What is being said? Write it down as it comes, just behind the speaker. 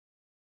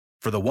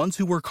For the ones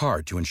who work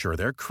hard to ensure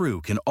their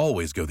crew can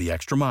always go the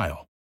extra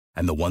mile,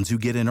 and the ones who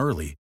get in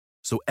early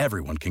so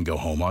everyone can go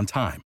home on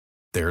time,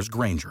 there's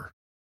Grainger,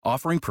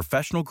 offering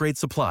professional-grade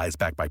supplies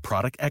backed by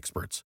product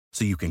experts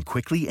so you can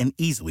quickly and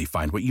easily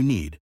find what you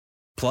need.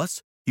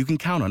 Plus, you can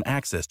count on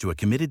access to a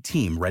committed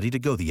team ready to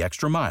go the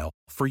extra mile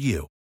for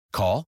you.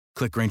 Call,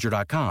 click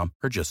Grainger.com,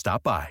 or just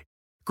stop by.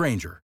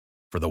 Grainger,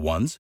 for the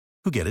ones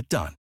who get it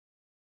done.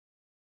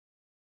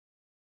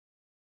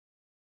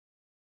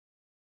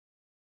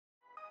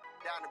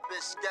 Down the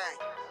Biscayne.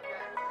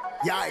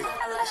 Yikes.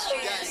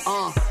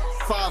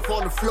 5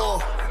 on the floor,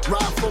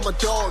 ride for my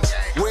dogs.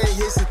 Where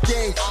here's the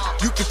thing,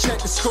 you can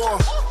check the score.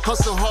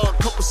 Hustle hard,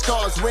 couple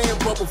scars, wearing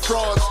bubble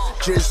frauds.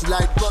 Just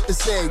like Butler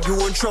said,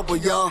 you in trouble,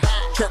 y'all.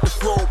 Kept the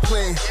flow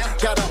playing,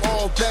 got it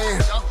all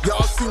banned.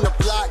 Y'all seen the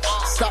block,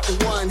 stop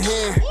with one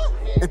hand.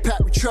 And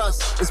Pat we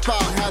trust, it's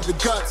power, have the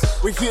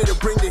guts. We're here to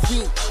bring the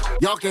heat,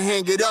 y'all can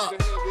hang it up.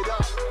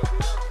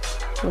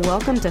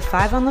 Welcome to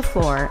 5 on the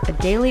Floor, a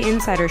daily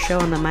insider show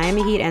on the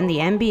Miami Heat and the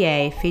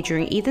NBA,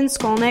 featuring Ethan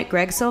Skolnick,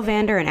 Greg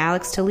Sylvander, and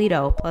Alex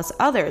Toledo, plus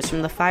others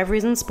from the 5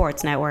 Reasons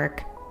Sports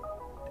Network.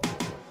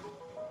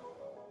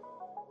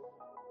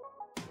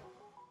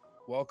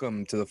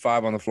 Welcome to the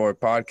 5 on the Floor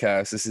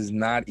podcast. This is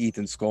not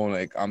Ethan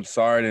Skolnick. I'm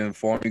sorry to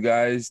inform you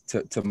guys,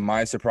 to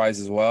my surprise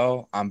as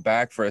well, I'm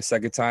back for a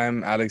second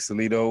time. Alex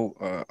Toledo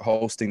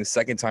hosting the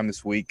second time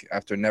this week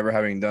after never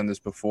having done this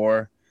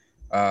before.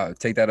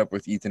 Take that up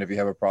with Ethan if you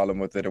have a problem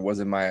with it. It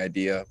wasn't my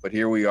idea, but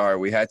here we are.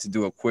 We had to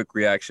do a quick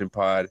reaction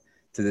pod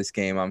to this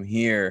game. I'm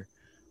here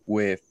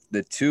with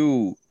the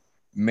two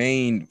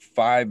main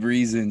 5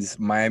 Reasons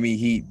Miami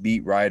Heat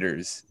beat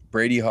writers,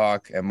 Brady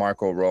Hawk and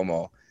Marco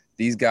Romo.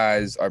 These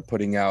guys are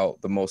putting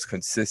out the most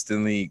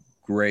consistently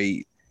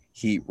great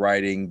Heat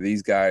writing.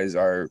 These guys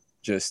are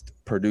just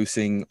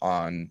producing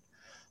on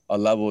a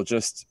level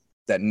just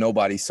that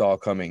nobody saw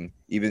coming.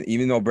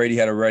 Even though Brady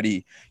had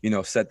already,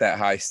 set that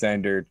high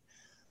standard,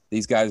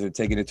 these guys are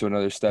taking it to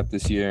another step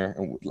this year,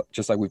 and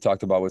just like we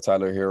talked about with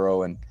Tyler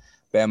Hero and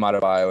Bam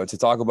Adebayo. And to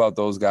talk about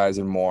those guys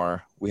and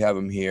more, we have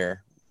them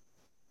here.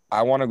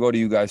 I want to go to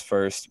you guys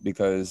first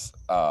because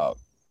I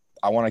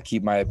want to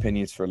keep my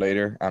opinions for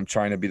later. I'm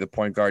trying to be the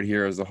point guard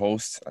here as the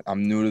host.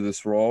 I'm new to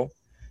this role,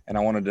 and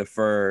I want to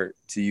defer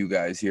to you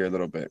guys here a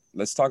little bit.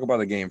 Let's talk about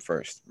the game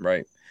first,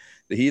 right?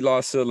 The Heat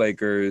lost to the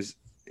Lakers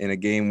in a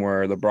game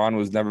where LeBron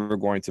was never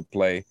going to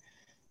play.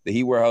 The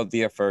Heat were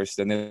healthy at first,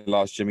 then they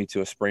lost Jimmy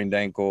to a sprained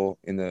ankle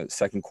in the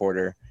second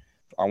quarter.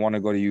 I want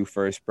to go to you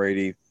first,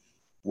 Brady.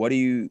 What do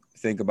you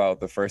think about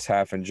the first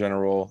half in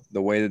general,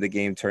 the way that the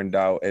game turned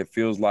out? It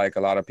feels like a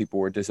lot of people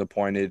were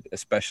disappointed,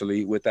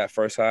 especially with that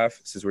first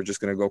half, since we're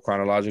just going to go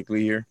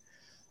chronologically here.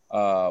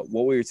 What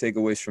were your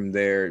takeaways from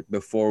there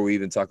before we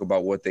even talk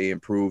about what they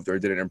improved or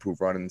didn't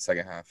improve on in the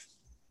second half?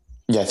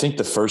 Yeah, I think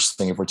the first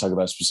thing, if we're talking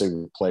about a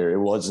specific player, it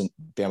wasn't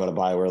Bam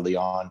Adebayo early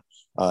on.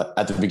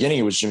 At the beginning,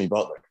 it was Jimmy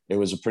Butler. It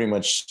was pretty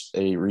much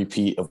a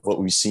repeat of what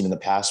we've seen in the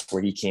past,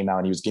 where he came out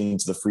and he was getting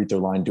to the free throw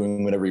line,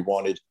 doing whatever he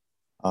wanted.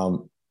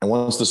 And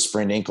once the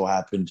sprained ankle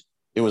happened,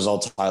 it was all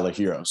Tyler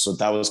Hero. So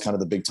that was kind of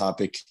the big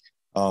topic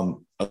of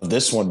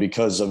this one,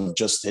 because of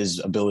just his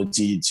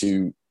ability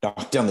to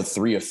knock down the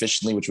three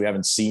efficiently, which we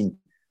haven't seen.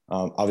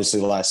 Obviously,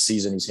 last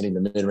season, he's hitting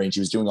the mid-range. He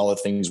was doing all the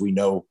things we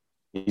know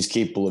he's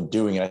capable of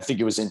doing. And I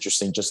think it was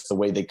interesting just the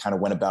way they kind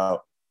of went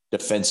about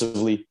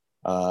defensively.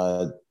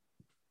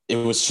 It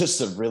was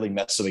just a really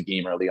mess of a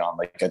game early on.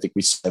 Like, I think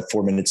we said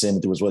 4 minutes in,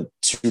 it was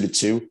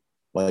 2-2.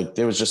 Like,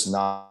 there was just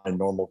not a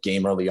normal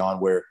game early on,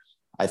 where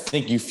I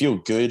think you feel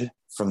good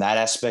from that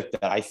aspect,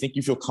 that I think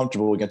you feel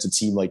comfortable against a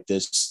team like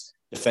this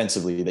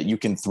defensively, that you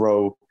can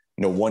throw,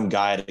 one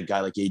guy at a guy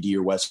like AD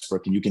or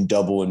Westbrook, and you can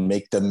double and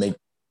make their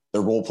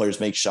role players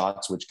make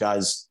shots, which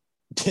guys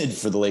did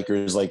for the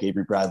Lakers, like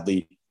Avery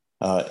Bradley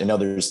and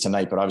others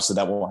tonight. But obviously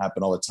that won't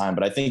happen all the time.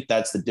 But I think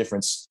that's the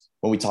difference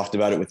when we talked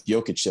about it with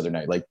Jokic the other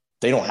night. Like,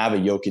 they don't have a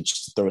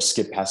Jokic to throw a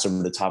skip pass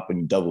over the top when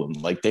you double him.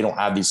 Like, they don't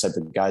have these type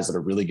of guys that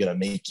are really going to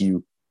make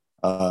you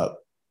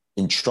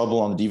in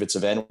trouble on the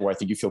defensive end, where I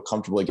think you feel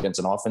comfortable against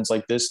an offense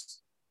like this.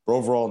 But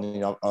overall,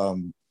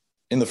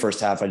 in the first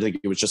half, I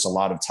think it was just a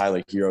lot of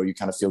Tyler Hero. You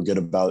kind of feel good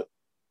about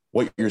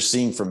what you're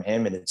seeing from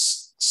him. And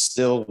it's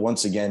still,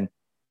 once again,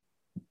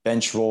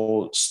 bench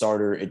role,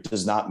 starter. It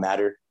does not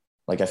matter.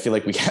 Like, I feel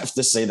like we have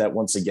to say that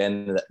once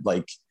again, that,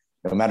 like,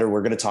 no matter,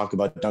 we're going to talk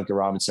about Duncan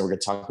Robinson, we're going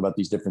to talk about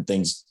these different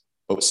things.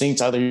 But seeing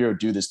Tyler Hero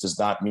do this does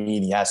not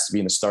mean he has to be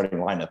in the starting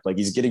lineup. Like,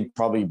 he's getting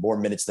probably more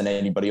minutes than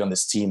anybody on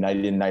this team,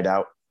 night in, night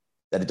out,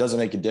 that it doesn't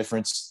make a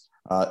difference.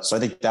 So I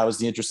think that was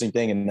the interesting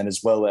thing. And then, as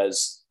well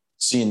as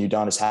seeing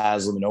Udonis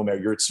Haslem and Omer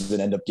Yurtseven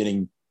end up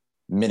getting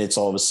minutes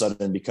all of a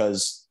sudden,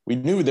 because we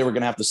knew they were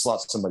going to have to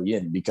slot somebody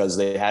in, because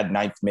they had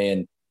ninth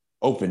man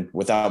open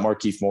without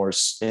Markieff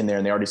Morris in there,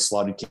 and they already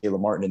slotted Caleb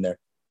Martin in there.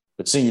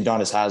 But seeing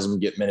Udonis Haslem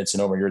get minutes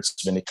and Omer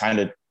Yurtseven, it kind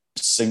of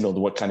signaled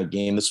what kind of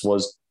game this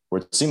was,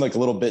 where it seemed like a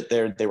little bit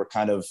there, they were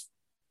kind of,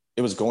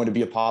 it was going to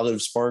be a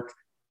positive spark.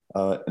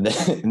 And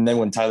then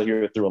when Tyler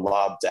Hero threw a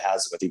lob to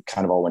Haslem, I think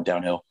kind of all went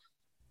downhill.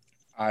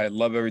 I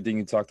love everything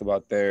you talked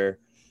about there.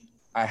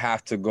 I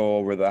have to go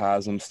over the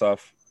Haslam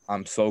stuff.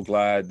 I'm so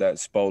glad that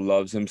Spo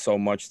loves him so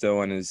much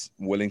still and is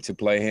willing to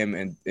play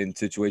him in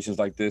situations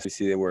like this. We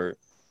see they were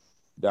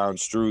down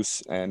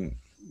Strus and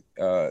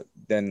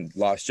then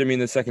lost Jimmy in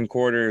the second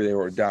quarter. They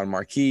were down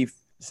Markieff.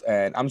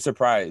 And I'm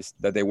surprised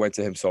that they went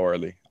to him so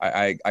early.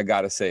 I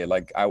gotta say,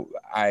 like,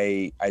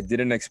 I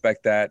didn't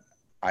expect that.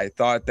 I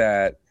thought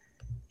that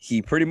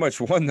he pretty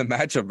much won the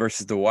matchup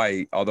versus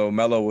Dwight, although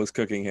Melo was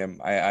cooking him.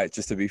 I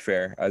just to be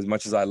fair, as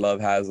much as I love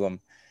Haslam,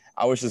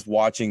 I was just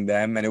watching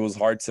them, and it was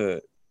hard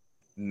to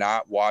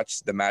not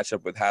watch the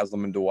matchup with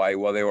Haslam and Dwight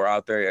while they were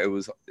out there.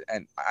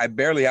 And I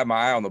barely had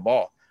my eye on the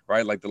ball,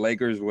 right? Like the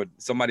Lakers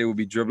somebody would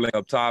be dribbling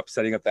up top,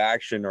 setting up the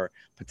action, or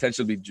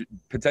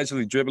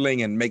potentially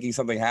dribbling and making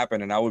something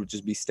happen, and I would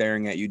just be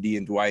staring at UD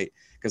and Dwight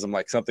because I'm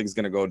like, something's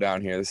gonna go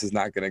down here. This is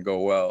not gonna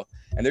go well,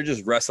 and they're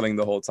just wrestling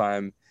the whole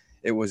time.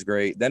 It was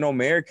great. Then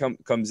Omer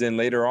comes in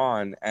later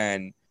on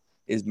and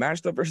is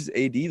matched up versus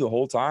AD the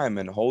whole time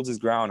and holds his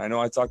ground. I know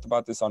I talked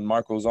about this on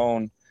Marco's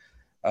own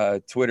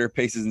Twitter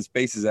Paces and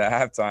Spaces at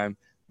halftime,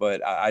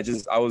 but I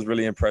was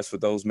really impressed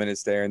with those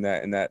minutes there in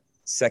that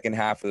second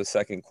half of the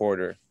second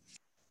quarter.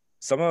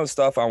 Some of the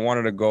stuff I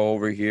wanted to go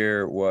over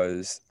here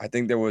was, I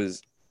think there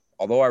was,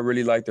 although I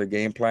really liked their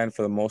game plan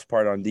for the most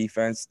part on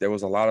defense, there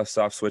was a lot of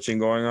soft switching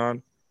going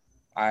on.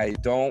 I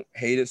don't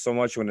hate it so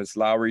much when it's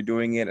Lowry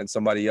doing it and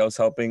somebody else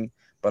helping,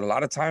 but a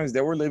lot of times they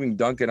were leaving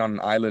Duncan on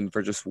an island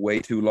for just way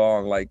too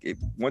long. Like,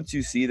 once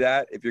you see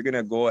that, if you're going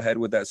to go ahead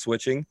with that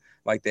switching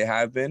like they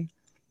have been,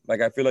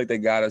 like, I feel like they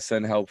got to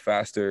send help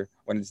faster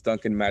when it's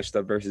Duncan matched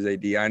up versus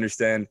AD. I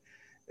understand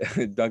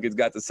Duncan's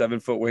got the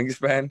 7-foot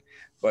wingspan,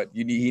 but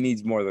he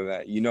needs more than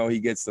that. You know, he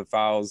gets the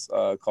fouls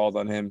called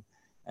on him,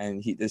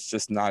 and it's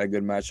just not a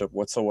good matchup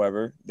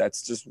whatsoever.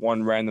 That's just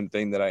one random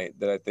thing that I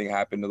think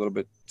happened a little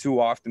bit too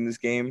often this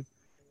game.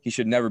 He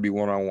should never be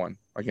one-on-one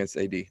against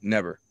AD,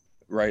 never,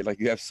 right? Like,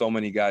 you have so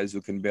many guys who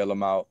can bail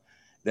him out.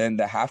 Then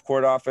the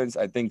half-court offense,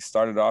 I think,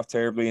 started off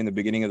terribly in the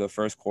beginning of the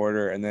first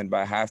quarter, and then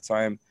by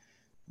halftime,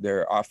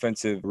 their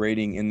offensive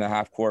rating in the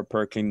half court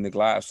per cleaning the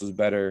glass was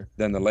better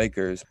than the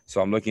Lakers.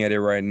 So I'm looking at it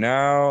right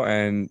now,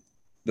 and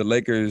the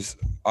Lakers'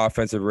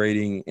 offensive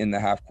rating in the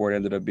half court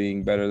ended up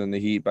being better than the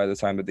Heat by the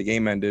time that the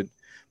game ended.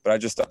 But I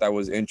just thought that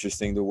was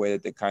interesting, the way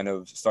that they kind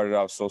of started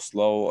off so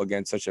slow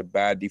against such a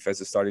bad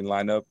defensive starting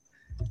lineup,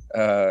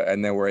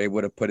 and then were able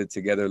to put it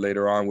together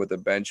later on with a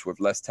bench with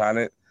less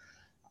talent.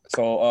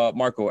 So,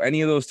 Marco,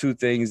 any of those two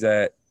things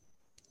that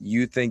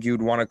you think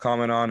you'd want to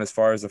comment on as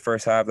far as the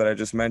first half that I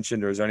just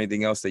mentioned, or is there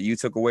anything else that you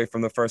took away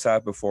from the first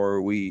half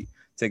before we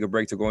take a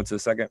break to go into the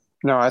second?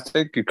 No, I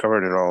think you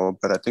covered it all,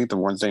 but I think the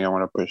one thing I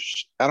want to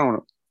push, I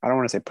don't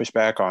want to say push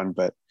back on,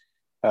 but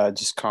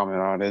just comment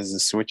on is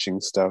the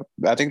switching stuff.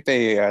 I think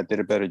they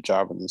did a better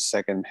job in the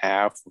second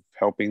half of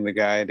helping the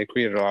guy. They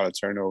created a lot of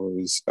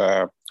turnovers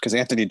because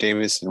Anthony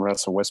Davis and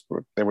Russell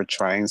Westbrook, they were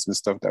trying some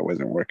stuff that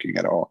wasn't working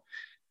at all.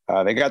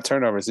 They got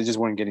turnovers. They just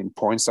weren't getting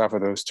points off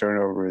of those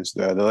turnovers.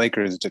 The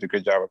Lakers did a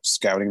good job of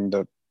scouting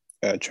the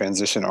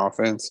transition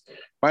offense.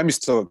 Miami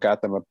still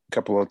got them a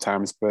couple of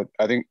times, but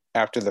I think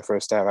after the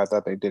first half, I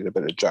thought they did a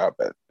better job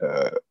at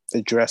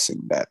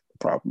addressing that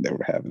problem they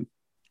were having.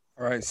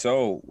 All right,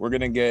 so we're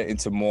going to get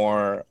into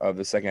more of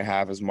the second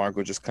half, as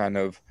Marco just kind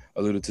of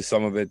alluded to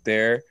some of it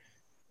there.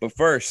 But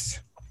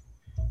first,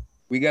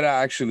 we got to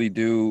actually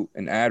do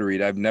an ad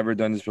read. I've never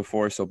done this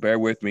before, so bear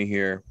with me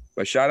here.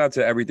 But shout out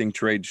to Everything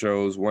Trade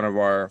Shows, one of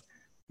our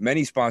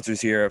many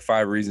sponsors here at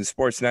 5 Reasons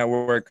Sports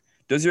Network.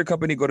 Does your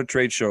company go to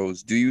trade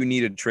shows? Do you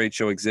need a trade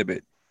show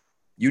exhibit?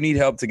 You need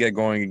help to get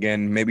going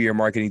again. Maybe your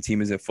marketing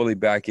team isn't fully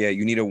back yet.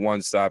 You need a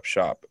one-stop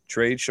shop.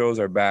 Trade shows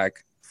are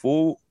back.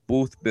 Full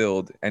booth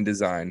build and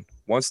design.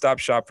 One-stop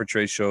shop for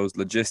trade shows,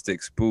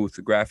 logistics, booth,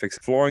 graphics,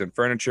 flooring, and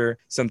furniture.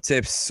 Some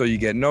tips so you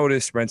get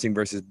noticed, renting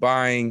versus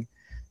buying.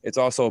 It's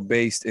also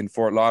based in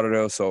Fort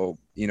Lauderdale, so,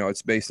 you know,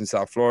 it's based in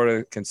South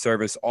Florida, can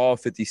service all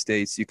 50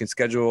 states. You can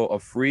schedule a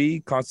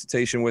free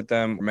consultation with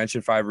them,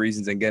 mention 5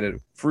 Reasons, and get a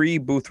free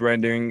booth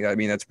rendering. I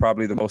mean, that's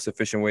probably the most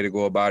efficient way to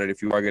go about it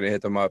if you are going to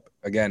hit them up.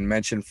 Again,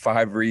 mention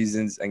 5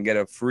 Reasons and get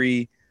a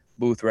free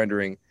booth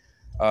rendering.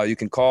 You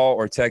can call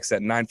or text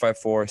at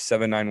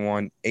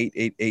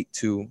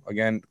 954-791-8882.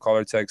 Again, call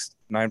or text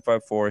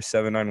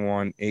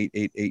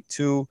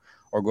 954-791-8882,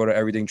 or go to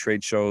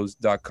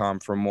everythingtradeshows.com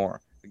for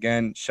more.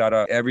 Again, shout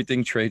out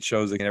Everything Trade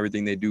Shows and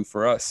everything they do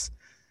for us.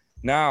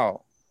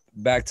 Now,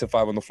 back to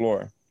 5 on the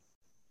floor.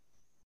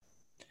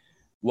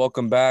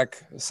 Welcome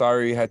back.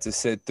 Sorry you had to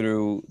sit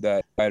through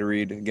that ad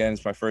read. Again,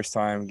 it's my first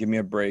time. Give me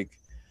a break.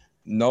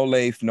 No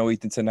Leif, no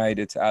Ethan tonight.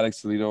 It's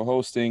Alex Toledo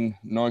hosting.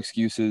 No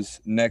excuses.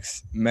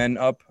 Next men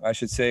up, I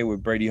should say,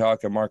 with Brady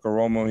Hawk and Marco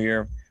Romo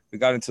here. We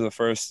got into the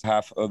first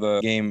half of the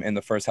game in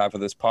the first half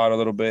of this pod a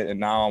little bit, and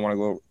now I want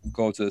to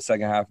go to the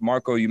second half.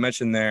 Marco, you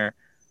mentioned there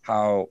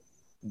how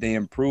they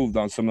improved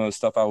on some of the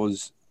stuff I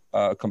was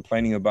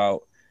complaining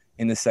about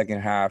in the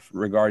second half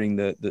regarding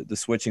the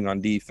switching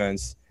on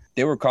defense.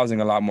 They were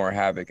causing a lot more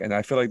havoc. And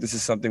I feel like this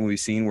is something we've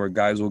seen where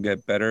guys will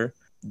get better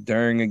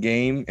during a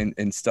game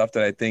and stuff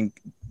that I think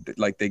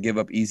like they give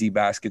up easy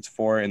baskets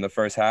for in the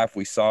first half.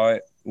 We saw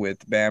it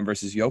with Bam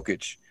versus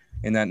Jokic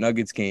in that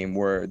Nuggets game,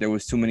 where there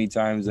was too many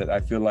times that I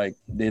feel like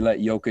they let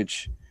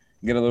Jokic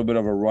get a little bit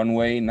of a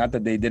runway. Not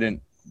that they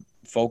didn't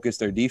focus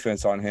their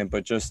defense on him,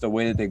 but just the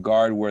way that they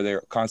guard, where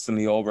they're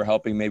constantly over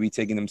helping, maybe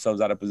taking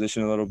themselves out of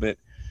position a little bit.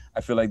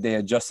 I feel like they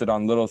adjusted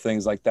on little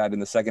things like that in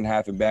the second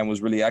half, and Bam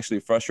was really actually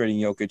frustrating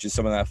Jokic in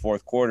some of that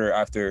fourth quarter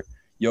after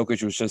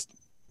Jokic was just,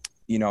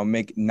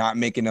 not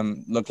making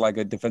him look like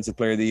a defensive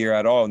player of the year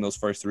at all in those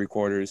first three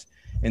quarters.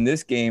 In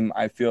this game,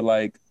 I feel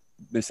like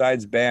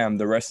besides Bam,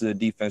 the rest of the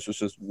defense was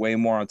just way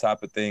more on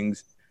top of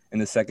things in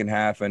the second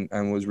half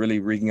and was really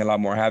wreaking a lot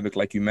more havoc,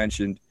 like you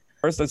mentioned.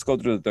 First, let's go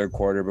through the third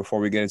quarter before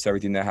we get into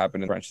everything that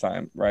happened in crunch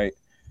time, right?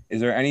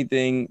 Is there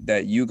anything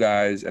that you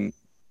guys, and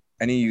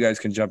any of you guys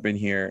can jump in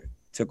here,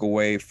 took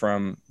away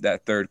from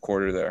that third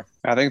quarter there?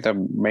 I think the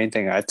main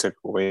thing I took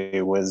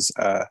away was,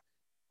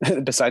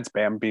 besides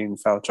Bam being in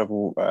foul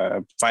trouble,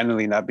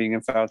 finally not being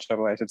in foul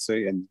trouble, I should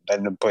say, and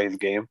letting him play the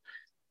game,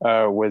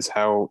 was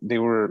how they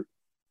were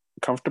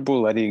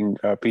comfortable letting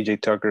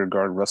PJ Tucker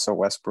guard Russell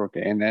Westbrook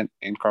and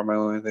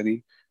Carmelo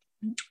Anthony,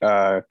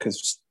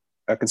 because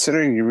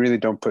considering you really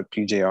don't put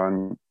PJ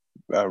on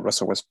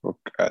Russell Westbrook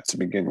to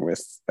begin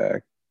with,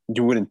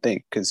 you wouldn't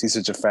think, because he's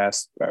such a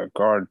fast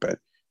guard, but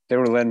they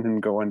were letting him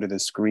go under the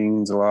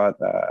screens a lot.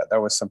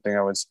 That was something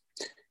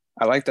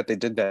I like that they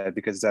did that,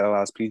 because that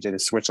allows PJ to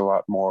switch a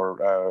lot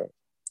more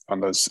on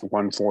those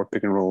 1-4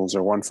 pick and rolls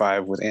or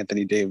 1-5 with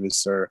Anthony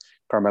Davis or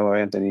Carmelo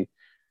Anthony.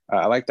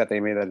 I like that they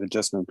made that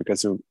adjustment,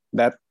 because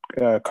that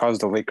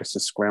caused the Lakers to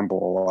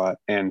scramble a lot.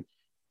 And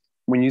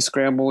when you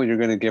scramble, you're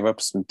going to give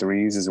up some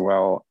threes as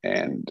well.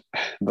 And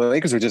the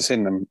Lakers were just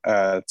hitting them,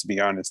 to be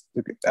honest.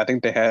 I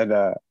think they had,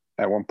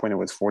 at one point, it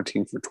was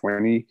 14 for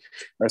 20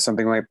 or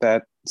something like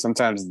that.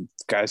 Sometimes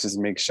guys just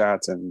make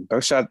shots, and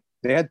those shots,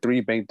 they had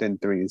 3 banked in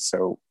threes.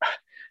 So,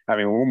 I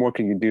mean, what more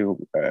can you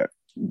do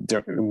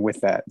with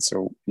that?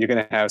 So you're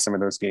going to have some of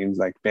those games,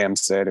 like Bam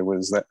said, it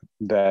was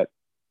that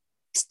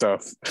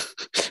stuff,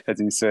 as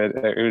he said.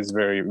 It was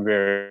very,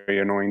 very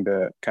annoying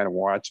to kind of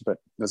watch, but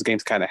those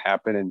games kind of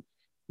happen. And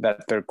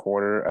that third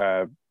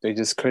quarter, they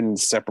just couldn't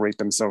separate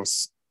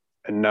themselves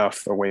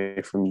enough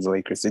away from the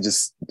Lakers.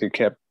 They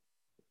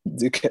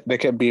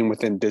kept being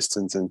within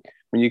distance. And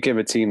when you give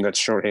a team that's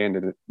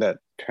shorthanded, that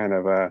kind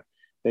of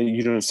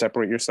you don't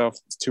separate yourself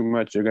too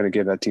much, you're going to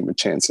give that team a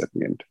chance at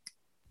the end.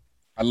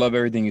 I love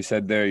everything you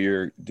said there.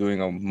 You're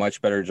doing a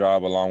much better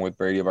job, along with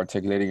Brady, of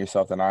articulating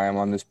yourself than I am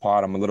on this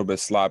pod. I'm a little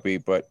bit sloppy,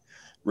 but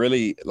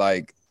really,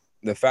 like,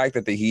 the fact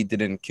that the Heat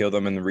didn't kill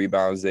them in the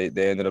rebounds, they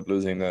ended up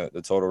losing the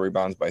total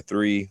rebounds by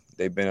 3.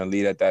 They've been a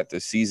lead at that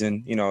this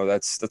season.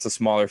 That's a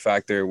smaller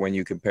factor when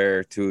you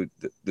compare to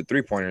the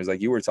three-pointers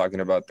like you were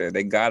talking about there.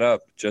 They got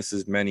up just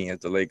as many as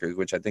the Lakers,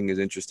 which I think is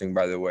interesting,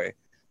 by the way,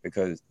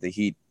 because the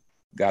Heat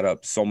got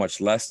up so much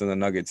less than the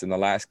Nuggets in the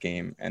last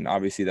game. And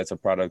obviously that's a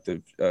product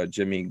of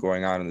Jimmy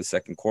going on in the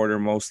second quarter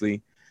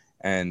mostly,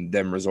 and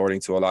them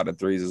resorting to a lot of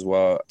threes as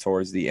well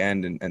towards the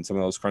end and some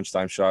of those crunch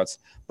time shots.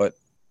 But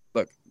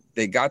look,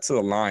 they got to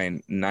the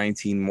line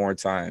 19 more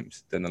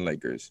times than the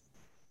Lakers.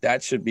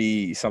 That should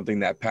be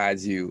something that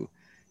pads you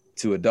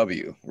to a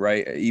W,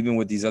 right? Even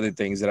with these other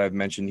things that I've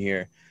mentioned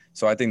here.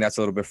 So I think that's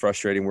a little bit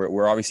frustrating.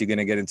 We're obviously going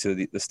to get into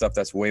the stuff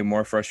that's way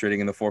more frustrating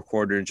in the fourth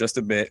quarter in just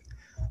a bit.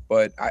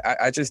 But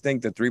I just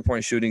think the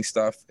three-point shooting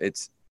stuff,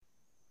 it's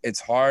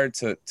hard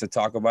to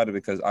talk about it,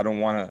 because I don't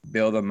want to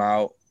bail them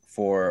out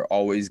for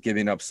always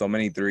giving up so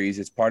many threes.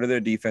 It's part of their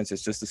defense.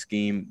 It's just a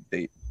scheme.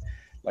 They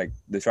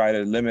try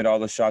to limit all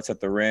the shots at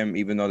the rim,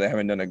 even though they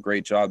haven't done a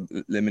great job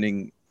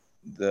limiting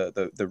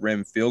the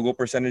rim field goal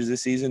percentage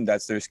this season.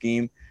 That's their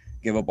scheme.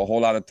 Give up a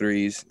whole lot of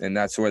threes, and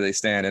that's where they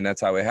stand, and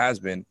that's how it has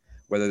been.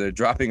 Whether they're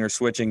dropping or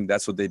switching,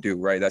 that's what they do,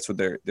 right? That's what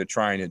they're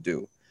trying to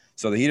do.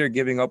 So the Heat are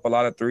giving up a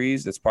lot of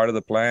threes. That's part of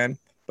the plan.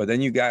 But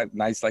then you got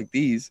nights like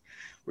these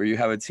where you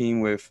have a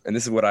team with, and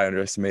this is what I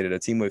underestimated, a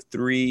team with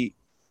 3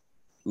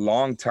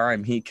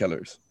 long-time Heat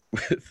killers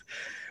with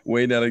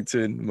Wayne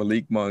Ellington,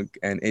 Malik Monk,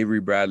 and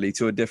Avery Bradley,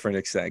 to a different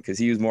extent, because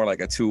he was more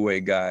like a two-way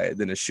guy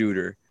than a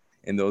shooter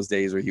in those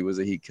days where he was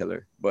a Heat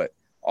killer. But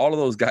all of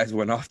those guys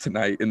went off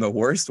tonight in the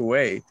worst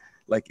way.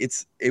 Like,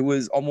 it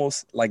was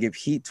almost like if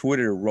Heat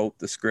Twitter wrote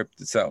the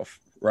script itself,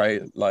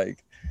 right?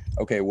 Like,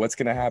 okay, what's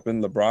going to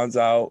happen? LeBron's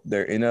out.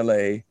 They're in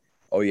LA.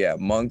 Oh, yeah,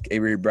 Monk,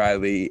 Avery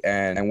Bradley,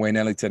 and Wayne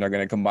Ellington are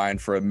going to combine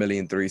for 1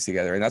 million threes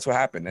together. And that's what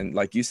happened. And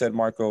like you said,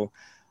 Marco,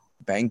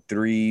 bank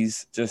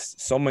threes, just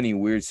so many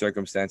weird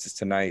circumstances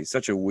tonight.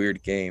 Such a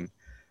weird game.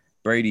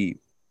 Brady,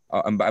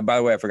 and by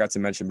the way, I forgot to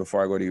mention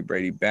before I go to you,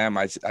 Brady, Bam,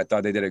 I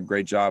thought they did a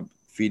great job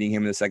feeding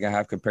him in the second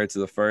half compared to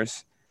the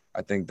first.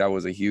 I think that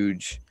was a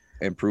huge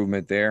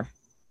improvement there.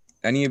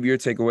 Any of your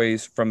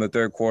takeaways from the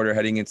third quarter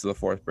heading into the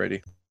fourth,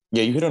 Brady?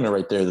 Yeah, you hit on it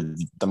right there.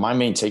 My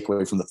main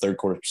takeaway from the third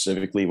quarter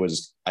specifically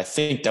was, I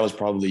think that was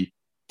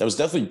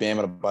definitely Bam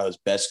Adebayo's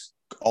best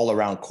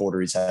all-around quarter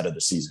he's had of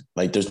the season.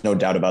 Like, there's no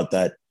doubt about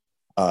that.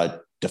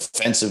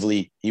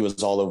 Defensively, he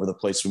was all over the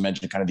place. We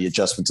mentioned kind of the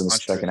adjustments in the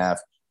second half.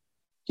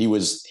 He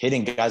was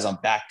hitting guys on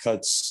back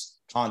cuts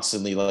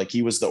constantly. Like,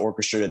 he was the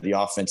orchestrator of the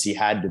offense. He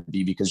had to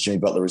be, because Jimmy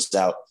Butler was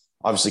out.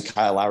 Obviously,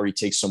 Kyle Lowry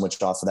takes so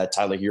much off of that.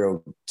 Tyler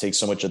Hero takes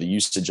so much of the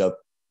usage up.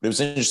 But it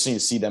was interesting to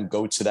see them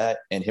go to that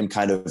and him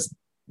kind of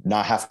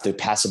not have to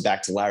pass it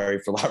back to Lowry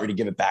for Lowry to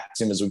give it back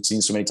to him, as we've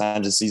seen so many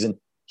times this season.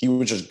 He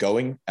was just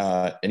going,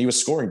 and he was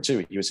scoring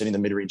too. He was hitting the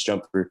mid-range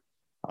jumper.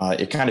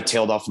 It kind of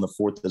tailed off in the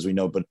fourth, as we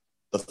know, but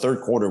the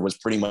third quarter was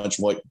pretty much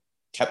what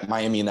kept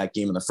Miami in that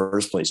game in the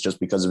first place, just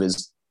because of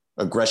his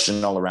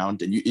aggression all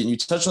around. And you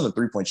touched on the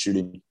three-point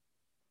shooting.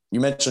 You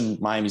mentioned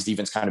Miami's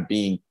defense kind of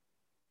being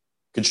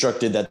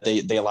constructed that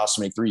they allow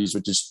so many threes,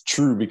 which is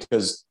true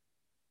because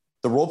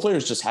the role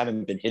players just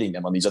haven't been hitting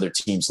them on these other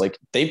teams. Like,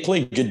 they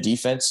play good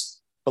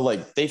defense, but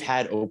like they've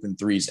had open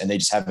threes and they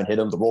just haven't hit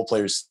them. The role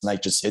players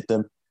tonight just hit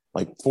them.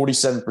 Like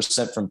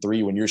 47% from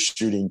three when you're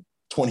shooting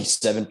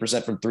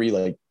 27% from three.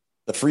 Like,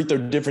 the free throw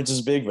difference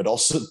is big, but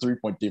also the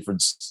 3-point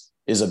difference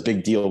is a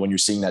big deal when you're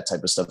seeing that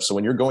type of stuff. So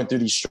when you're going through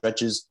these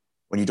stretches,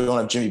 when you don't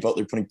have Jimmy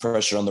Butler putting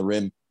pressure on the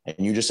rim and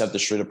you just have to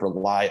straight up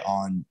rely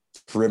on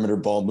perimeter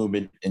ball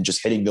movement and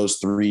just hitting those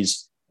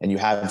threes, and you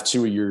have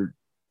two of your,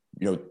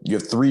 you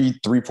have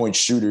three-point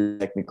shooters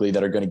technically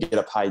that are going to get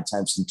up high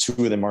attempts and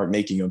two of them aren't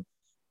making them,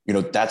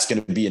 that's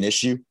going to be an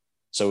issue.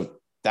 So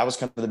that was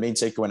kind of the main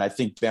takeaway. And I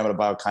think Bam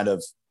Adebayo kind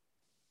of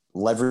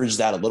leveraged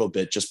that a little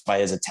bit just by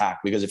his attack,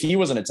 because if he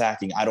wasn't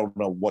attacking, I don't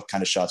know what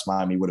kind of shots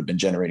Miami would have been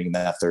generating in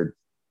that third.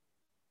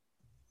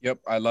 Yep,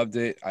 I loved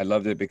it. I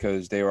loved it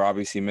because they were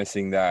obviously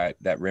missing that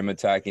rim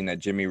attacking that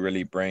Jimmy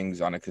really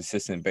brings on a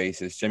consistent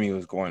basis. Jimmy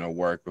was going to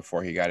work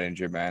before he got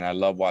injured, man. I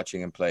love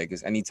watching him play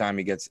because anytime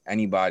he gets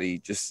anybody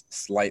just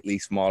slightly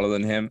smaller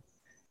than him,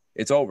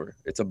 it's over.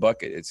 It's a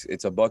bucket.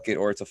 It's a bucket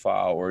or it's a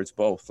foul or it's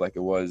both, like it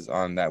was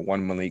on that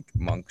one Malik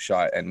Monk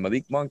shot. And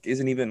Malik Monk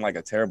isn't even like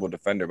a terrible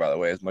defender, by the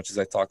way. As much as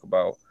I talk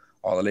about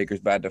all the Lakers'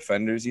 bad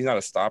defenders, he's not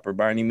a stopper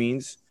by any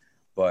means,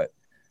 but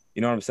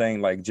you know what I'm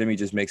saying? Like, Jimmy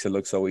just makes it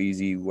look so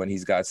easy when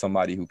he's got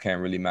somebody who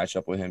can't really match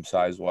up with him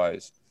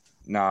size-wise.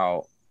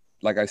 Now,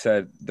 like I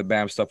said, the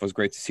Bam stuff was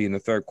great to see in the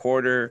third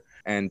quarter.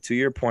 And to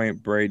your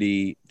point,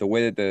 Brady, the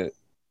way that the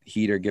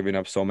Heat are giving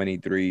up so many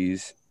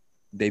threes,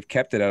 they've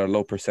kept it at a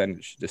low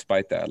percentage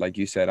despite that. Like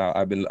you said,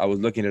 I was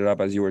looking it up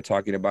as you were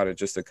talking about it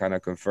just to kind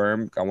of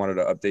confirm. I wanted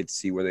to update to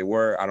see where they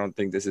were. I don't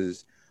think this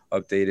is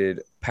updated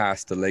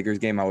past the Lakers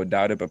game. I would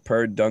doubt it. But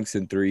per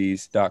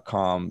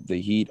dunksandthrees.com, the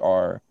Heat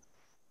are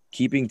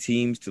keeping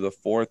teams to the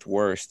fourth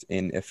worst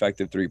in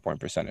effective three-point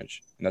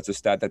percentage. And that's a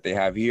stat that they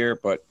have here.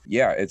 But,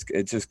 yeah, it's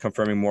just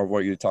confirming more of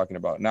what you're talking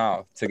about.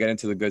 Now, to get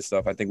into the good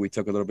stuff, I think we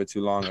took a little bit too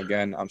long.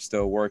 Again, I'm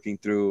still working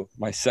through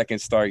my second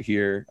start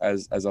here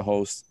as a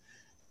host.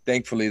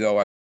 Thankfully,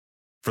 though.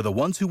 For the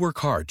ones who work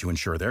hard to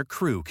ensure their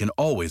crew can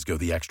always go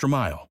the extra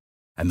mile,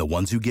 and the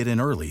ones who get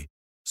in early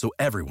so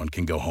everyone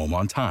can go home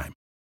on time,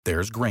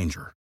 there's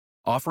Grainger,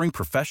 offering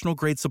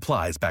professional-grade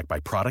supplies backed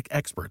by product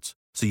experts,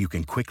 so you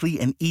can quickly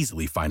and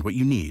easily find what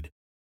you need.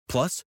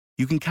 Plus,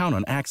 you can count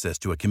on access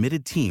to a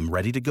committed team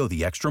ready to go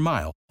the extra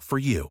mile for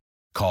you.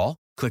 Call,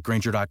 click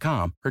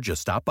Grainger.com, or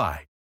just stop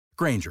by.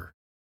 Grainger,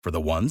 for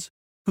the ones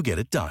who get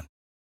it done.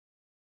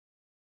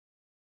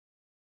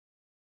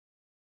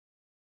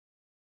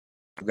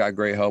 I've got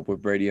great help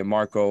with Brady and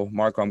Marco.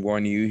 Marco, I'm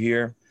going to you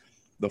here.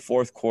 The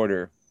fourth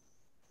quarter,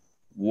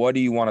 what do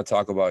you want to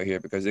talk about here?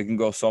 Because it can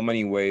go so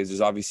many ways.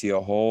 There's obviously a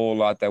whole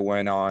lot that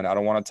went on. I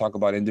don't want to talk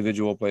about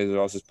individual plays, or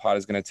else this pod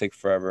is going to take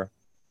forever.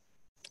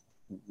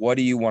 What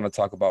do you want to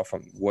talk about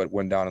from what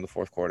went down in the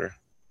fourth quarter?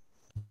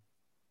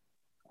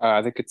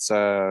 I think it's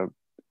a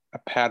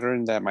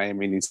pattern that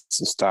Miami needs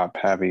to stop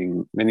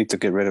having. They need to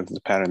get rid of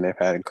the pattern they've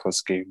had in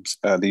close games.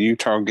 The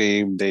Utah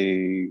game,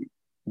 they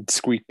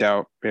squeaked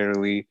out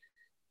barely.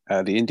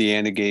 The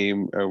Indiana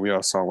game, we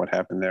all saw what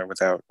happened there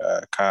without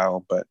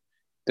Kyle, but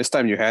this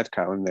time you had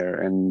Kyle in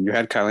there, and you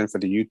had Kyle in for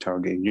the Utah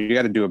game. You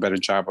got to do a better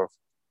job of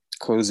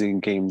closing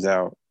games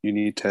out. You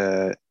need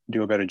to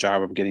do a better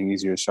job of getting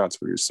easier shots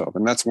for yourself,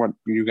 and that's what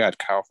you got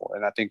Kyle for.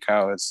 And I think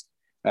Kyle is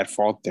at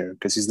fault there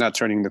because he's not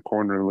turning the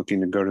corner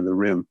looking to go to the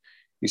rim.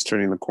 He's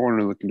turning the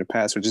corner looking to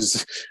pass, which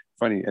is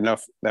funny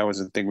enough. That was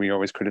the thing we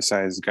always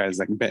criticized guys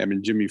like Bam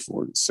and Jimmy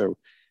for. So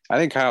I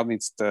think Kyle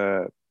needs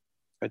to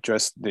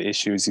address the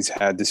issues he's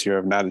had this year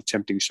of not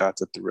attempting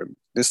shots at the rim.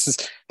 This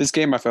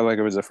game, I felt like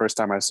it was the first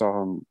time I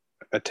saw him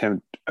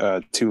attempt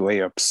 2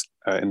 layups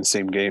in the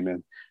same game,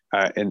 and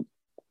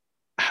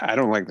I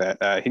don't like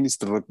that. He needs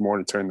to look more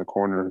to turn the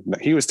corner.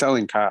 He was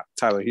telling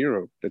Tyler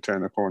Hero to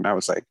turn the corner. I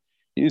was like,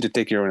 you need to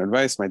take your own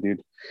advice, my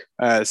dude.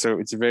 So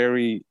it's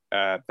very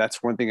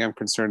that's one thing I'm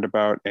concerned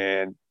about,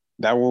 and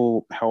that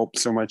will help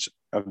so much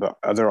of the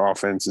other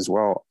offense as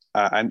well.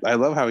 I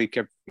love how he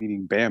kept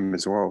feeding Bam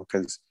as well,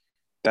 because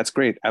that's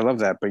great. I love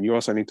that. But you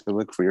also need to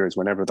look for yours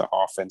whenever the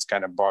offense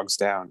kind of bogs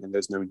down and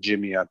there's no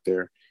Jimmy out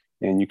there,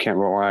 and you can't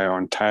rely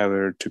on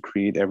Tyler to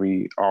create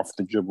every off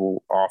the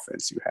dribble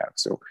offense you have.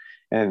 So,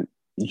 and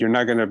you're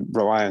not going to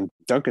rely on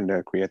Duncan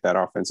to create that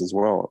offense as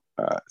well.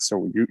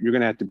 So you're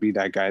going to have to be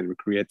that guy to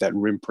create that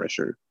rim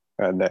pressure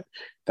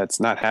that's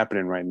not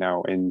happening right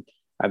now. And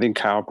I think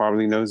Kyle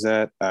probably knows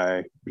that.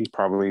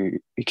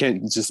 He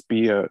can't just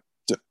be a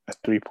a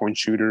three-point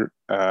shooter.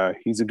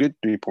 He's a good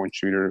three-point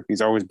shooter.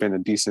 He's always been a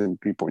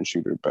decent three-point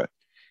shooter, but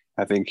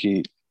I think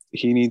he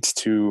needs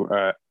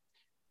to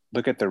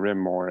look at the rim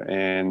more,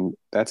 and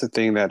that's a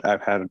thing that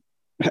I've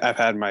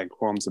had my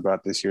qualms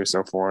about this year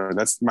so far.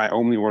 That's my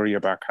only worry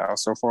about Kyle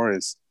so far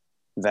is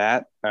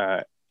that,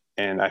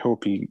 and I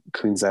hope he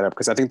cleans that up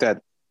because I think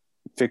that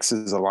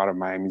fixes a lot of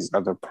Miami's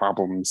other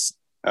problems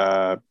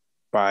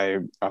by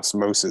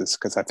osmosis.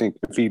 Because I think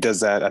if he does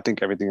that, I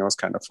think everything else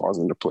kind of falls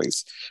into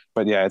place.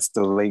 But yeah, it's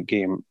the late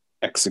game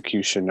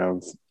execution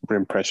of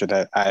rim pressure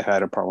that I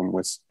had a problem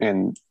with,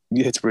 and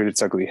it's reared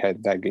its ugly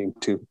head that game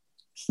too.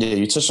 Yeah,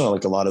 you touched on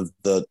like a lot of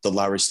the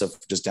Lowry stuff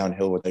just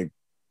downhill, which I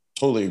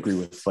totally agree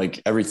with.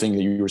 Like everything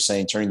that you were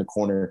saying, turning the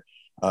corner,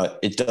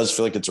 it does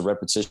feel like it's a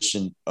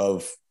repetition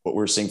of what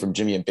we're seeing from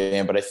Jimmy and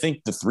Bam. But I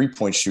think the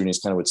 3-point shooting is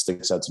kind of what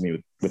sticks out to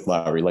me with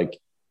Lowry. Like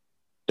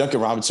Duncan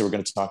Robinson, we're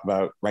going to talk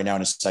about right now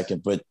in a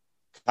second, but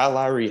Kyle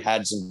Lowry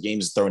had some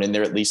games thrown in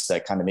there at least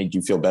that kind of made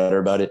you feel better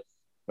about it.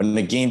 But in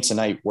the game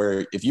tonight,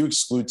 where if you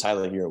exclude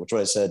Tyler Hero, which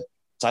what I said,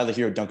 Tyler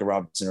Hero, Duncan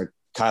Robinson, or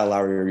Kyle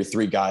Lowry are your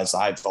three guys,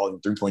 high volume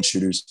 3-point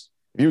shooters.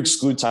 If you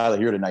exclude Tyler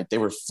Hero tonight, they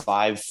were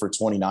 5 for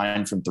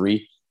 29 from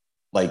three.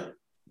 Like,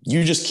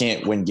 you just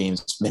can't win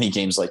many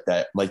games like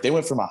that. Like, they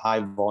went from a high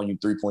volume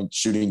 3-point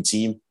shooting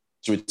team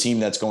to a team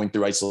that's going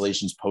through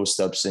isolations,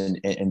 post-ups,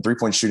 and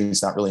 3-point shooting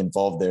is not really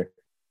involved there.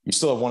 You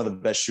still have one of the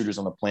best shooters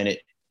on the planet.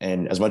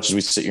 And as much as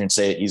we sit here and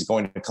say it, he's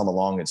going to come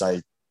along as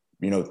I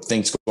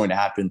think's going to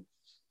happen.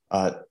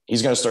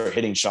 He's going to start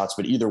hitting shots,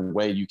 but either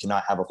way, you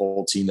cannot have a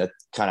whole team that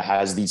kind of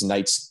has these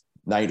nights,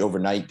 night over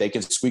night. They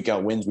can squeak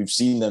out wins. We've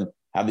seen them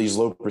have these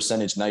low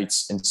percentage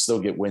nights and still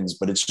get wins,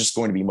 but it's just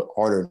going to be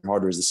harder and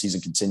harder as the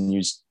season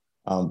continues.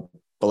 But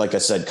like I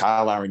said,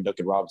 Kyle Lowry and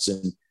Duncan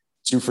Robinson,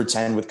 2 for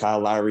 10 with Kyle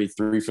Lowry,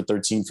 3 for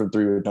 13 from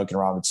 3 with Duncan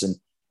Robinson.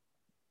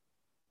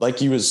 Like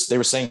they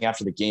were saying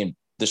after the game,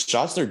 the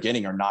shots they're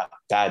getting are not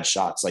bad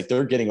shots. Like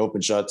they're getting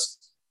open shots.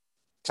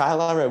 Kyle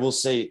Lowry, I will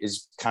say,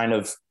 is kind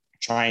of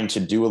trying to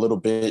do a little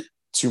bit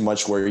too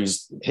much where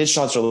his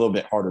shots are a little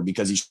bit harder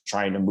because he's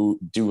trying to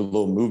do a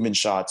little movement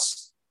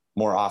shots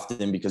more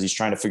often because he's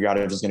trying to figure out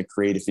if he's going to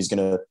create, if he's going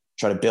to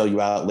try to bail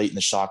you out late in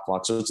the shot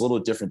clock. So it's a little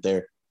different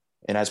there.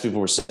 And as people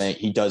were saying,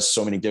 he does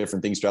so many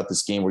different things throughout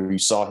this game where you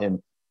saw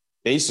him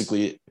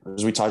basically,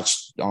 as we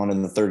touched on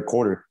in the third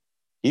quarter,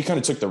 he kind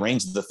of took the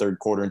reins of the third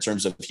quarter in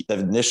terms of the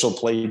initial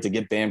play to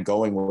get Bam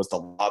going was the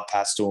lob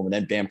pass to him. And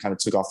then Bam kind of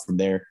took off from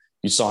there.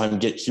 You saw him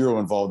get Hero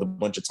involved a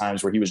bunch of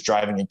times where he was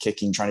driving and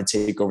kicking, trying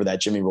to take over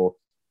that Jimmy role.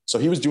 So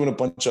he was doing a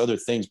bunch of other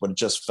things, but it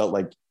just felt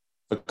like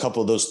a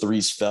couple of those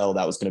threes fell.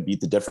 That was going to be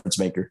the difference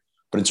maker.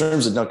 But in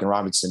terms of Duncan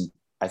Robinson,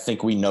 I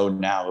think we know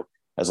now,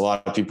 as a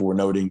lot of people were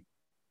noting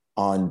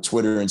on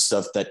Twitter and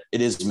stuff, that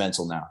it is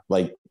mental now.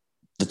 Like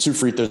the 2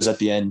 free throws at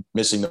the end,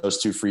 missing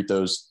those 2 free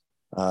throws,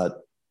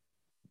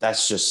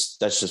 that's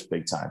just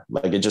big time.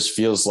 Like it just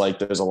feels like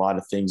there's a lot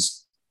of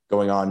things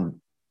going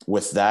on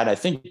with that. I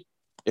think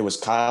it was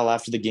Kyle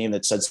after the game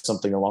that said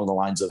something along the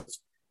lines of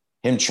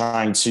him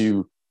trying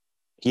to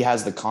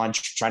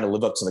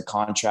live up to the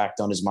contract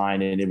on his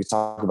mind. And it was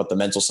talking about the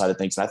mental side of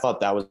things. And I thought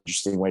that was an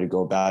interesting way to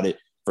go about it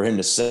for him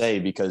to say,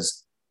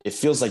 because it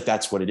feels like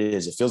that's what it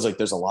is. It feels like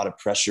there's a lot of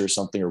pressure or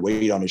something or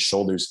weight on his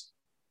shoulders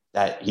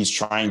that he's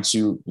trying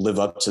to live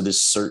up to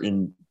this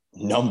certain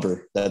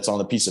number that's on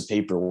the piece of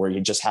paper where he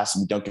just has to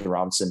be Duncan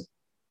Robinson.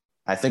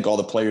 I think all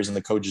the players and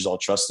the coaches all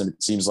trust him.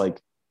 It seems like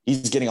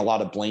he's getting a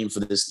lot of blame for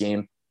this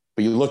game.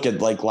 But you look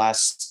at like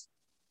last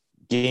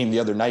game the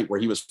other night where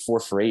he was 4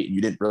 for 8 and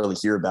you didn't really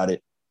hear about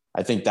it.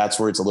 I think that's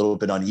where it's a little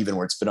bit uneven,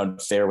 where it's been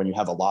unfair when you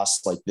have a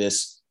loss like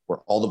this, where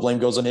all the blame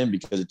goes on him,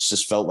 because it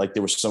just felt like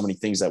there were so many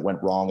things that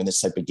went wrong in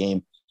this type of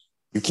game.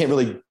 You can't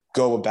really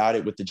go about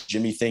it with the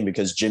Jimmy thing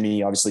because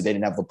Jimmy, obviously they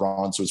didn't have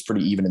LeBron, so it's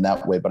pretty even in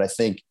that way. But I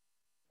think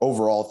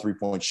overall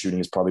 3-point shooting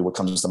is probably what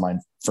comes to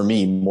mind for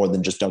me more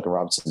than just Duncan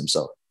Robinson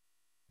himself.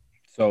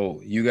 So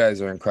you guys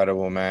are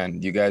incredible,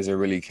 man. You guys are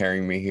really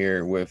carrying me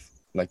here with,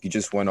 like, you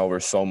just went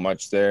over so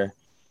much there.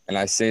 And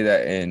I say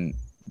that in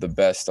the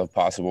best of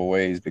possible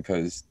ways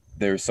because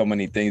there's so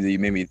many things that you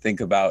made me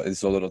think about in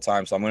so little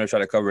time. So I'm going to try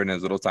to cover it in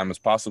as little time as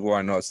possible.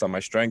 I know it's not my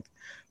strength,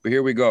 but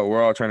here we go.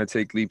 We're all trying to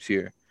take leaps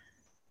here.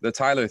 The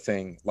Tyler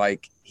thing,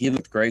 like, he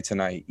looked great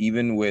tonight,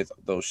 even with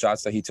those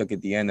shots that he took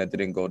at the end that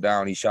didn't go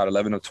down. He shot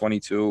 11 of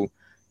 22,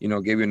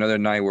 gave you another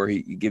night where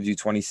he gives you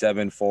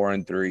 27, 4,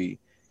 and 3.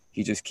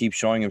 He just keeps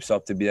showing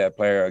himself to be that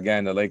player.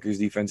 Again, the Lakers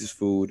defense is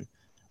food.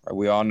 Right?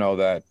 We all know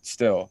that.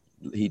 Still,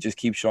 he just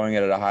keeps showing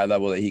it at a high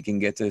level that he can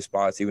get to his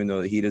spots, even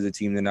though the Heat is a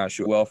team that not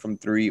shoot well from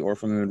 3 or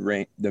from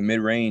the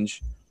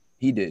mid-range.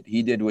 He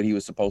did what he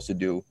was supposed to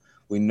do.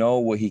 We know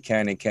what he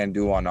can and can't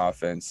do on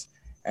offense,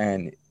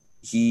 and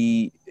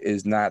he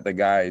is not the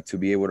guy to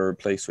be able to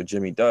replace what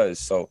Jimmy does.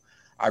 So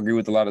I agree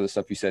with a lot of the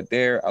stuff you said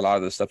there, a lot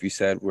of the stuff you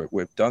said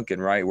with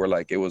Duncan, right? Where,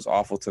 like, it was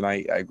awful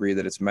tonight. I agree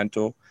that it's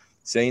mental.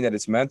 Saying that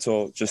it's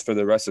mental just for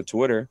the rest of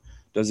Twitter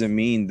doesn't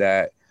mean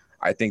that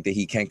I think that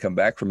he can't come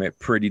back from it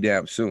pretty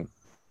damn soon,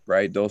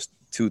 right? Those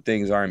two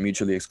things aren't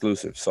mutually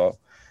exclusive. So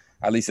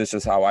at least it's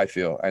just how I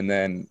feel. And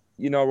then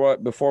you know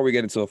what? Before we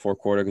get into the fourth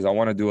quarter, because I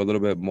want to do a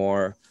little bit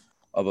more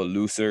of a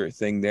looser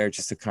thing there,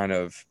 just to kind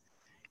of,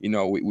 you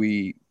know,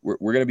 we're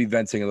going to be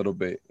venting a little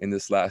bit in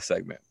this last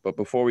segment. But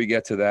before we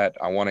get to that,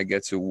 I want to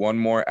get to one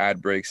more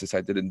ad break since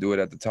I didn't do it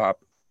at the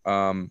top.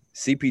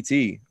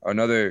 CPT,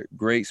 another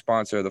great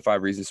sponsor of the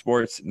 5 Reasons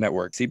Sports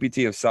Network.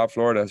 CPT of South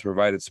Florida has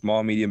provided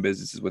small, medium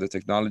businesses with the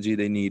technology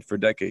they need for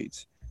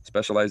decades,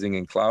 specializing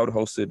in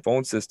cloud-hosted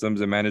phone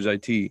systems and managed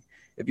IT.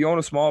 If you own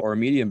a small or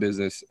medium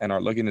business and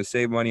are looking to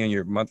save money on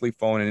your monthly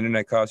phone and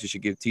internet costs, you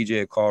should give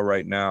TJ a call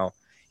right now.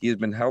 He has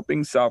been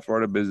helping South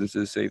Florida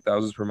businesses save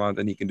thousands per month,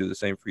 and he can do the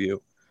same for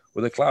you.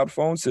 With a cloud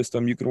phone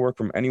system, you can work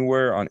from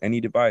anywhere on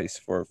any device.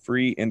 For a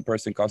free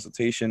in-person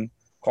consultation,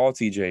 call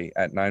TJ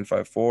at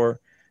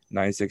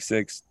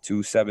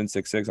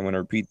 954-966-2766. I'm going to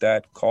repeat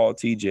that. Call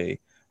TJ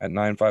at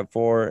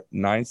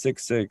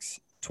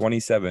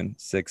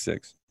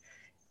 954-966-2766.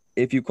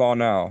 If you call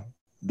now,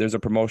 there's a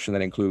promotion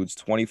that includes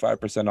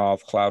 25%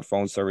 off cloud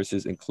phone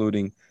services,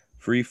 including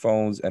free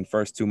phones and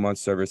first 2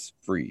 months service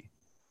free.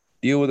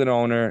 Deal with an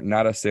owner,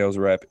 not a sales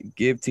rep.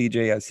 Give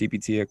TJ at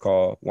CPT a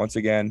call. Once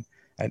again,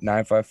 at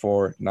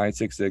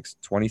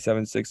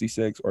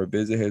 954-966-2766, or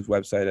visit his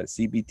website at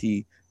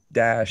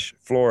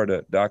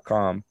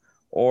cpt-florida.com,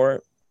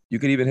 or you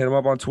can even hit him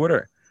up on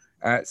Twitter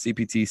at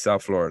CPT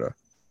South Florida.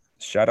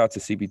 Shout out to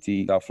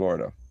CPT South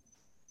Florida.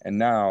 And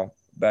now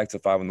back to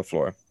 5 on the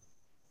floor.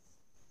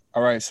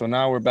 All right, so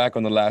now we're back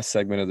on the last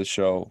segment of the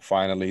show.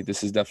 Finally,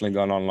 this has definitely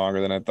gone on longer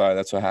than I thought.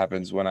 That's what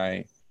happens when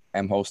I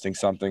am hosting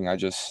something. I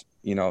just,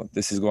 you know,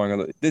 this is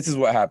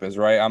what happens,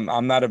 right?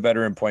 I'm not a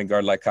veteran point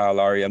guard like Kyle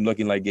Lowry. I'm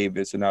looking like Gabe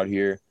Vincent out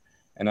here,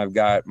 and I've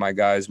got my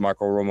guys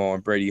Marco Romo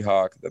and Brady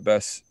Hawk, the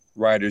best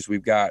writers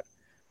we've got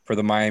for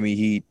the Miami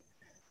Heat,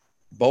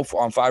 both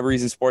on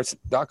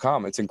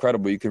 5reasonsports.com. It's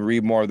incredible. You can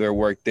read more of their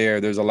work there.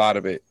 There's a lot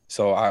of it,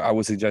 so I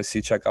would suggest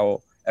you check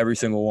out every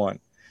single one.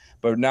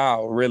 But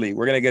now, really,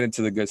 we're going to get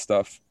into the good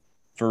stuff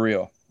for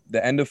real.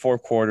 The end of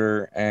fourth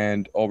quarter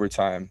and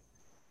overtime.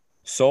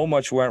 So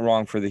much went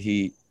wrong for the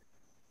Heat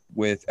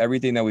with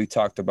everything that we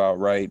talked about,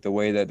 right? The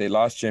way that they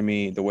lost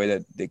Jimmy, the way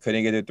that they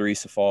couldn't get their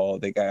threes to fall.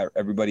 They got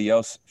everybody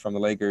else from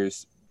the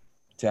Lakers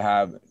to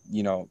have,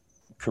 you know,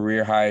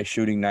 career high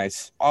shooting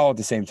nights all at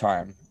the same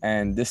time.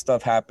 And this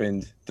stuff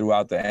happened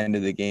throughout the end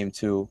of the game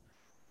too.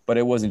 But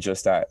it wasn't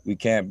just that. We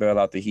can't bail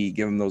out the Heat,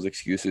 give them those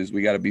excuses.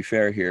 We got to be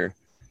fair here.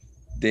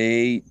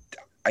 I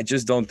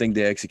just don't think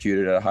they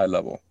executed at a high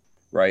level,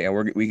 right?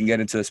 And we can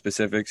get into the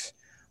specifics,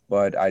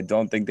 but I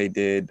don't think they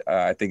did.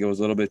 I think it was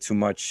a little bit too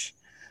much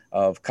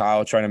of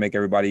Kyle trying to make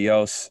everybody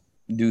else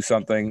do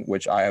something,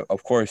 which I,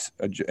 of course,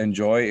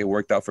 enjoy. It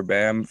worked out for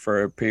Bam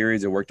for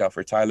periods. It worked out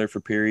for Tyler for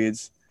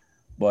periods.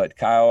 But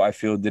Kyle, I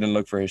feel, didn't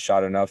look for his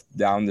shot enough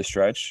down the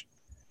stretch.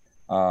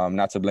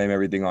 Not to blame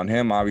everything on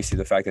him. Obviously,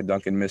 the fact that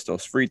Duncan missed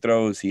those free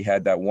throws, he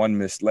had that one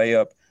missed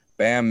layup.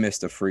 Bam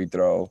missed a free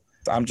throw.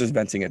 I'm just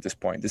venting at this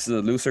point. This is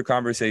a looser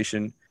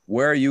conversation.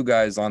 Where are you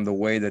guys on the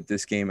way that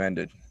this game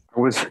ended?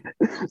 I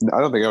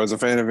don't think I was a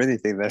fan of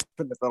anything that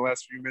happened in the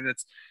last few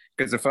minutes,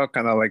 because it felt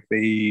kind of like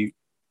they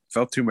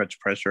felt too much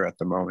pressure at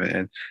the moment.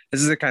 And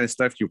this is the kind of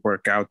stuff you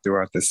work out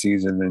throughout the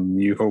season,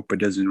 and you hope it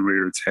doesn't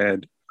rear its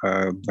head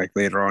like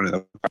later on in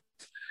the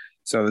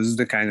So this is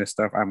the kind of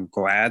stuff I'm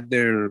glad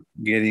they're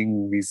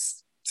getting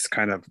this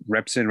kind of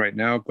reps in right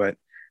now, but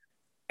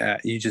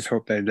you just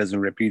hope that it doesn't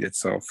repeat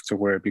itself to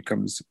where it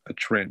becomes a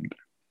trend,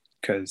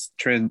 because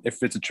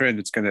if it's a trend,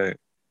 it's going to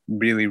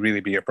really,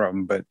 really be a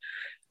problem. But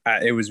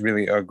it was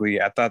really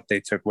ugly. I thought they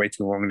took way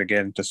too long to get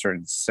into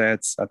certain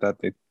sets. I thought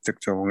they took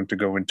too long to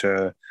go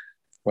into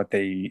what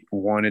they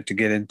wanted to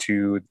get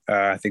into.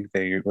 I think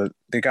they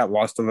got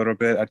lost a little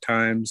bit at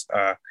times.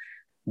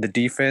 The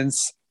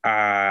defense,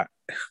 I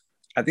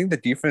think the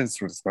defense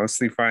was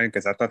mostly fine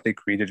because I thought they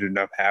created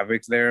enough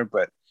havoc there,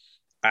 but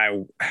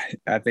I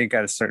think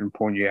at a certain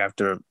point you have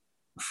to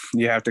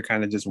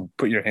kind of just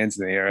put your hands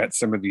in the air at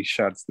some of these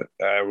shots that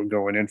were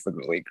going in for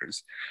the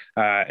Lakers,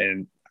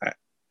 and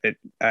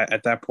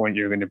at that point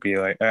you're going to be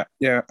like,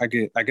 yeah, I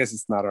guess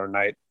it's not our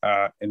night,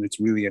 and it's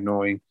really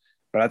annoying.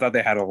 But I thought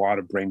they had a lot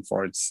of brain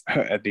farts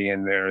at the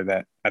end there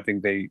that I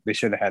think they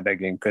should have had that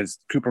game, because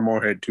Cooper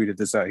Moorhead tweeted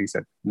this out. He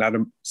said, "Not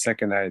a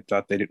second I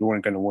thought they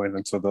weren't going to win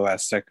until the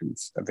last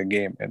seconds of the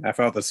game," and I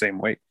felt the same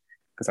way.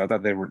 Because I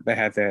thought they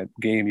had that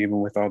game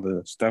even with all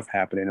the stuff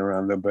happening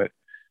around them. But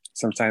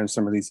sometimes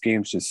some of these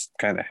games just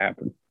kind of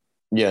happen.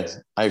 Yes,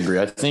 I agree.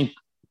 I think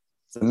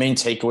the main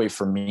takeaway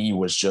for me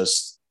was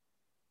just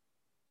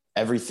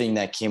everything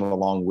that came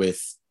along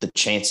with the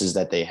chances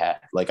that they had.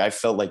 Like, I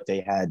felt like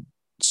they had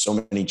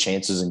so many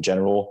chances in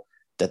general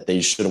that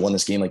they should have won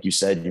this game. Like you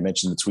said, you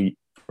mentioned the tweet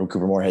from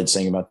Cooper Moorhead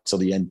saying about till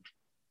the end.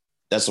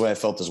 That's the way I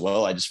felt as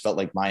well. I just felt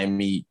like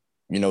Miami,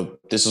 you know,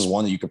 this is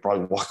one that you could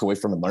probably walk away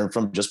from and learn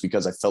from, just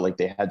because I felt like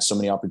they had so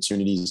many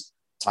opportunities.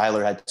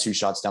 Tyler had 2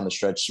 shots down the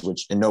stretch,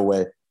 which in no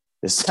way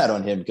is sad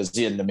on him because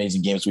he had an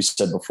amazing game, as we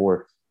said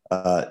before.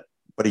 But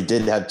he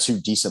did have 2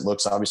 decent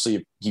looks.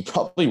 Obviously, he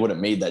probably would have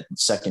made that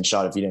second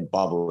shot if he didn't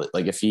bobble it.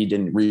 Like, if he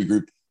didn't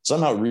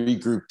somehow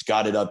regrouped,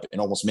 got it up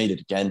and almost made it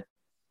again.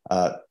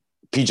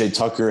 PJ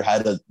Tucker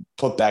had a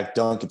putback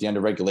dunk at the end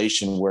of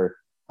regulation where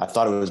I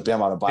thought it was Bam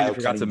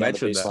Adebayo cutting down the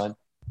baseline.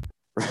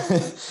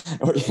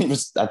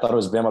 I thought it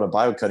was Bam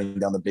Adebayo cutting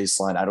down the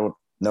baseline. I don't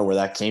know where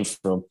that came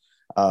from.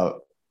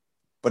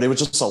 But it was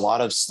just a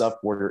lot of stuff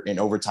where in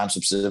overtime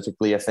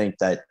specifically, I think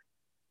that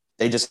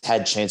they just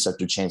had chance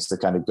after chance to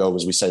kind of go.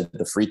 As we said,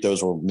 the free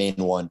throws were main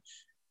one.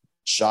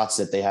 Shots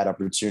that they had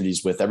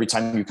opportunities with. Every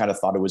time you kind of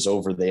thought it was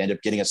over, they end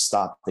up getting a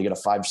stop. They get a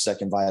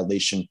 5-second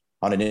violation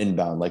on an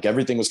inbound. Like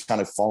everything was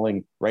kind of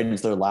falling right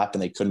into their lap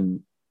and they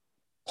couldn't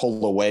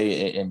pull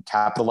away and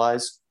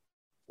capitalize.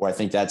 Where I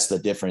think that's the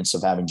difference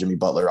of having Jimmy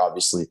Butler,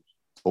 obviously.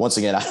 But once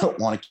again, I don't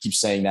want to keep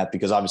saying that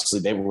because obviously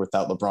they were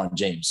without LeBron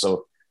James.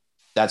 So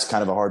that's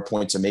kind of a hard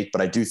point to make.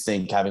 But I do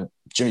think having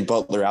Jimmy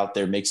Butler out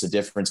there makes a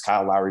difference.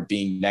 Kyle Lowry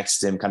being next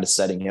to him, kind of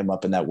setting him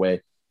up in that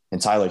way.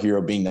 And Tyler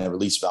Hero being the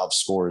release valve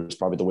scorer is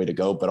probably the way to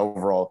go. But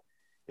overall,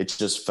 it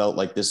just felt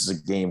like this is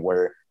a game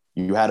where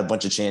you had a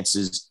bunch of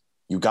chances.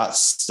 You got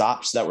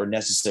stops that were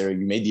necessary.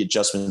 You made the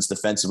adjustments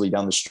defensively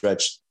down the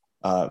stretch.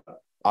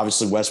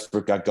 Obviously,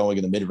 Westbrook got going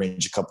in the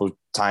mid-range a couple of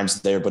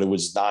times there, but it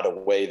was not a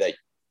way that,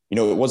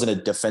 it wasn't a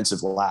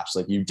defensive lapse.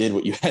 Like you did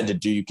what you had to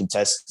do. You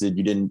contested.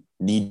 You didn't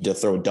need to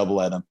throw a double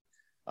at him.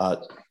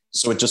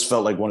 So it just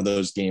felt like one of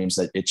those games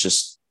that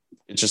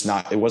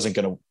it wasn't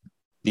going to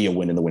be a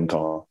win in the win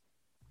column.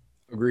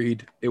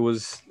 Agreed. It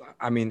was,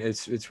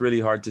 it's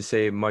really hard to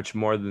say much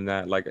more than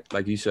that. Like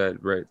you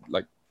said, right?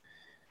 Like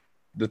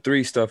the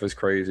three stuff is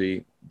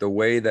crazy. The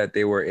way that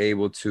they were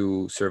able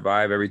to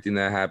survive everything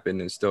that happened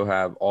and still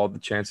have all the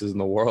chances in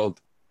the world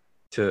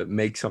to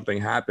make something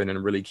happen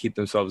and really keep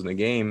themselves in the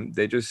game,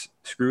 they just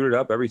screwed it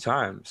up every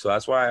time. So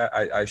that's why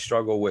I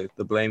struggle with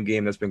the blame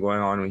game that's been going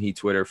on on Heat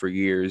Twitter for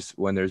years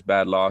when there's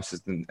bad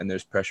losses and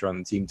there's pressure on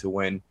the team to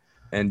win.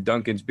 And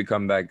Duncan's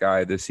become that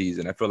guy this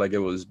season. I feel like it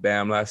was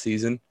Bam last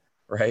season.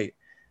 Right.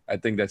 I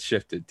think that's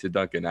shifted to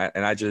Duncan.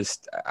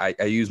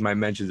 I use my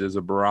mentions as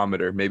a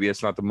barometer. Maybe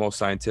it's not the most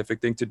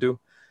scientific thing to do,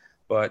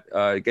 but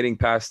getting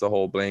past the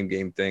whole blame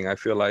game thing, I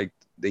feel like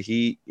the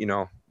Heat,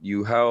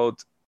 you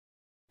held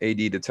AD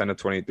to 10 of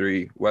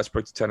 23,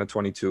 Westbrook to 10 of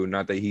 22.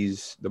 Not that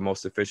he's the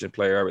most efficient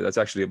player ever. That's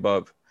actually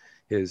above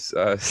his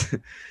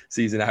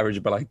season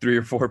average by like 3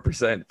 or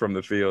 4% from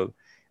the field.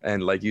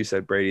 And like you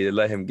said, Brady, they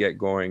let him get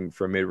going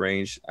from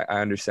mid-range.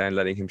 I understand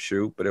letting him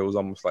shoot, but it was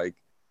almost like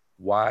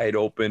wide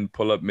open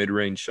pull-up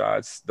mid-range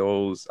shots.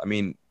 Those,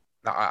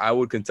 I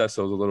would contest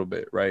those a little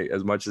bit, right?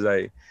 As much as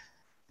I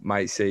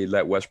might say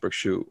let Westbrook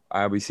shoot,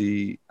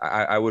 obviously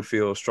I would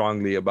feel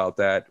strongly about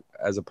that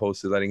as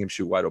opposed to letting him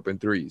shoot wide open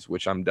threes,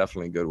 which I'm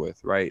definitely good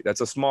with, right?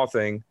 That's a small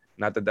thing.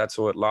 Not that that's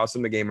what lost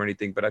him the game or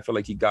anything, but I feel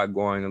like he got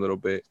going a little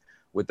bit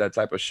with that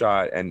type of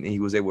shot and he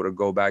was able to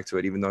go back to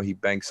it, even though he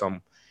banked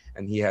some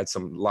and he had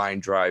some line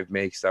drive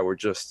makes that were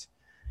just,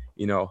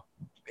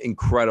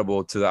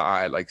 incredible to the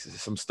eye, like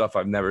some stuff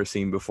I've never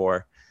seen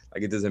before.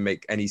 Like it doesn't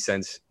make any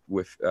sense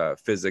with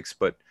physics,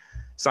 but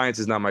science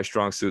is not my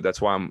strong suit.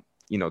 That's why I'm,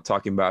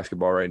 talking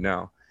basketball right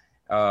now.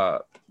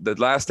 The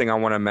last thing I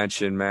want to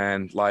mention,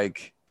 man,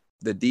 like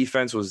the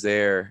defense was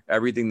there.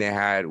 Everything they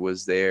had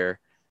was there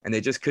and they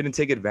just couldn't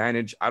take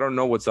advantage. I don't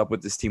know what's up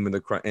with this team in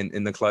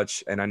the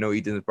clutch. And I know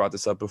Ethan has brought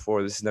this up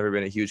before. This has never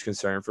been a huge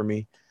concern for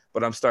me,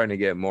 but I'm starting to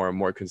get more and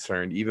more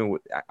concerned. Even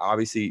with,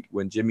 obviously,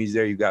 when Jimmy's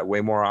there, you got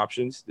way more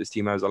options. This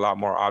team has a lot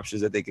more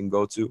options that they can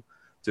go to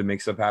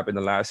make stuff happen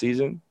than last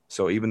season.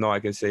 So even though I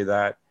can say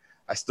that,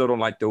 I still don't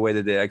like the way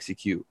that they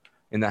execute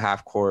in the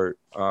half court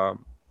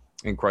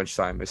in crunch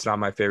time. It's not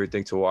my favorite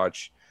thing to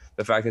watch.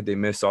 The fact that they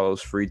missed all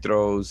those free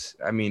throws.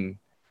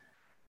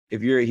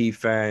 If you're a Heat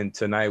fan,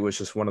 tonight was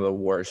just one of the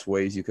worst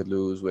ways you could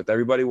lose with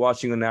everybody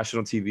watching on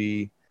national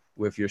TV.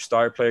 With your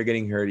star player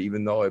getting hurt,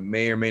 even though it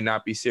may or may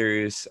not be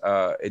serious,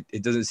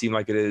 it doesn't seem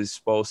like it is.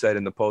 Spo said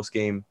in the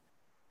post-game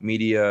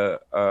media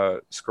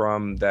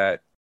scrum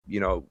that,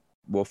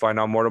 we'll find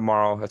out more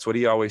tomorrow. That's what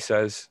he always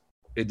says.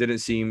 It didn't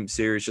seem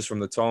serious just from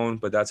the tone,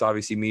 but that's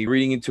obviously me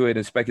reading into it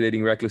and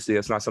speculating recklessly.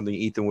 That's not something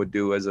Ethan would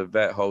do as a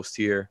vet host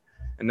here.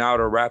 And now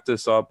to wrap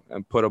this up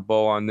and put a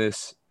bow on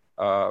this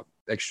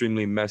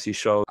extremely messy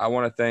show, I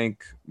want to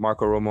thank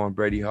Marco Romo and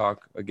Brady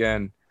Hawk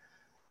again,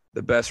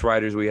 the best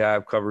writers we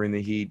have covering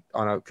the Heat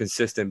on a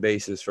consistent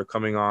basis, for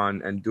coming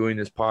on and doing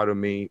this pod with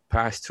me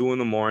past 2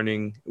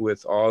 a.m.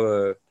 with all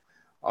the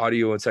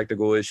audio and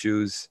technical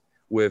issues,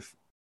 with,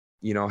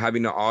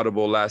 having the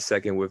audible last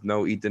second with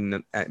no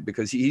Ethan,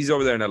 because he's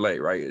over there in LA,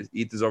 right?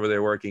 Ethan's over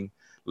there working.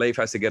 Leif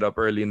has to get up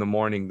early in the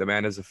morning. The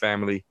man has a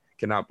family,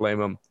 cannot blame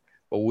him.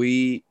 But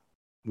we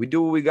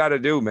do what we got to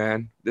do,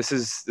 man. This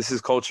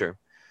is culture.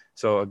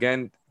 So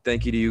again,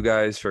 thank you to you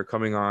guys for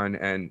coming on,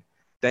 and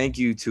thank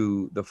you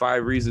to the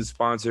 5 Reasons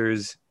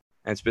sponsors,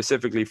 and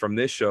specifically from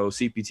this show,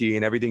 CPT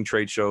and Everything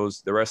Trade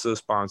Shows, the rest of the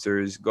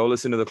sponsors. Go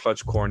listen to the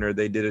Clutch Corner.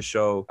 They did a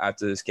show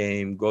after this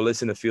game. Go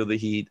listen to Feel the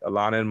Heat,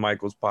 Alana and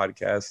Michael's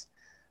podcast,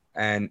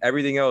 and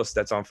everything else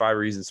that's on 5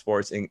 Reasons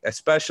Sports, and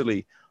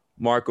especially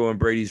Marco and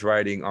Brady's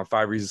writing on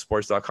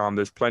 5reasonsports.com.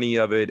 There's plenty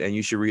of it, and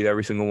you should read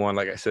every single one,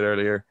 like I said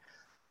earlier.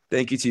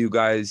 Thank you to you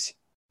guys.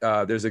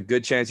 There's a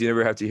good chance you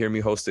never have to hear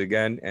me host it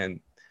again, and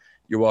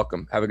You're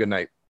welcome. Have a good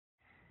night.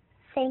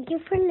 Thank you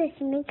for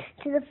listening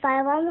to the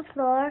Five on the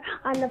Floor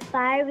on the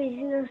Five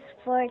Reasons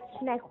Sports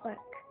Network.